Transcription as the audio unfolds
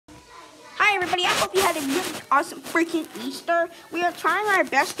everybody, I hope you had a really awesome freaking Easter. We are trying our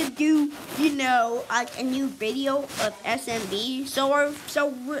best to do, like a new video of SMB. So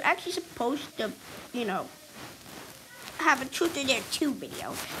we're actually supposed to, have a Truth or Dare 2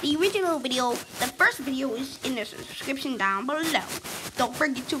 video. The original video, the first video is in the description down below. Don't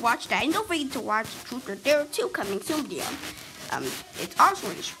forget to watch that, and don't forget to watch Truth or Dare 2 coming soon video. It's also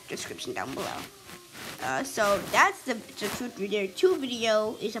in the description down below. So that's the Truth or Dare 2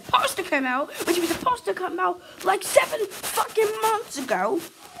 video is supposed to come out, which was supposed to come out like 7 fucking months ago.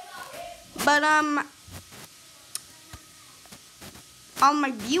 But all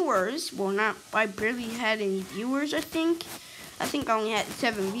my viewers, I barely had any viewers. I think I only had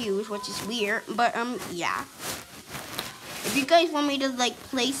 7 views, which is weird. But yeah. If you guys want me to like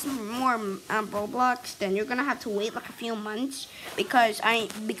play some more Roblox, then you're gonna have to wait like a few months because I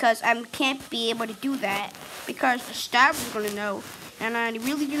can't be able to do that because the staff is gonna know, and I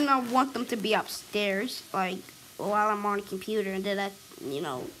really do not want them to be upstairs like while I'm on the computer, and then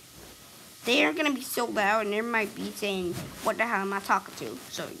they are gonna be so loud and they might be saying, "What the hell am I talking to?"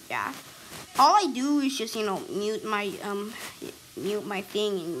 So yeah, all I do is just mute my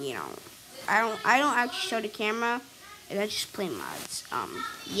thing, and I don't actually show the camera. And I just play mods.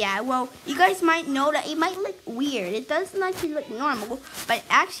 Yeah, well, you guys might know that it might look weird. It doesn't actually look normal, but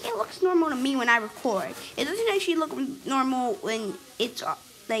actually it looks normal to me when I record. It doesn't actually look normal when it's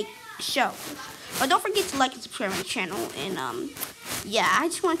like shows. But don't forget to like and subscribe to my channel. And yeah, I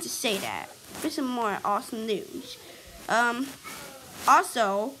just wanted to say that for some more awesome news.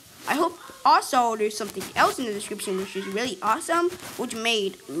 Also, I hope there's something else in the description which is really awesome, which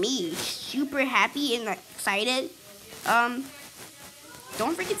made me super happy and excited.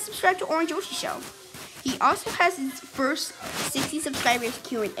 Don't forget to subscribe to Orange Yoshi Show. He also has his first 60 subscribers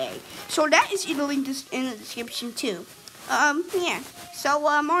Q&A. So that is in the link in the description too. Yeah. So,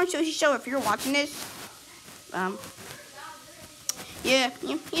 Orange Yoshi Show, if you're watching this, yeah,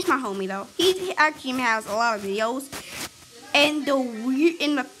 he's my homie though. He actually has a lot of videos. And the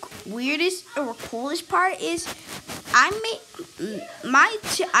weirdest or coolest part is I made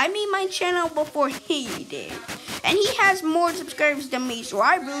my channel before he did. And he has more subscribers than me, so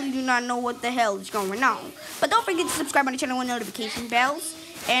I really do not know what the hell is going on. But don't forget to subscribe on the channel with notification bells.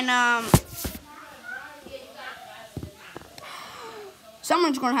 And,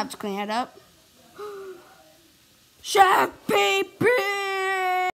 someone's going to have to clean that up. Shaq, baby!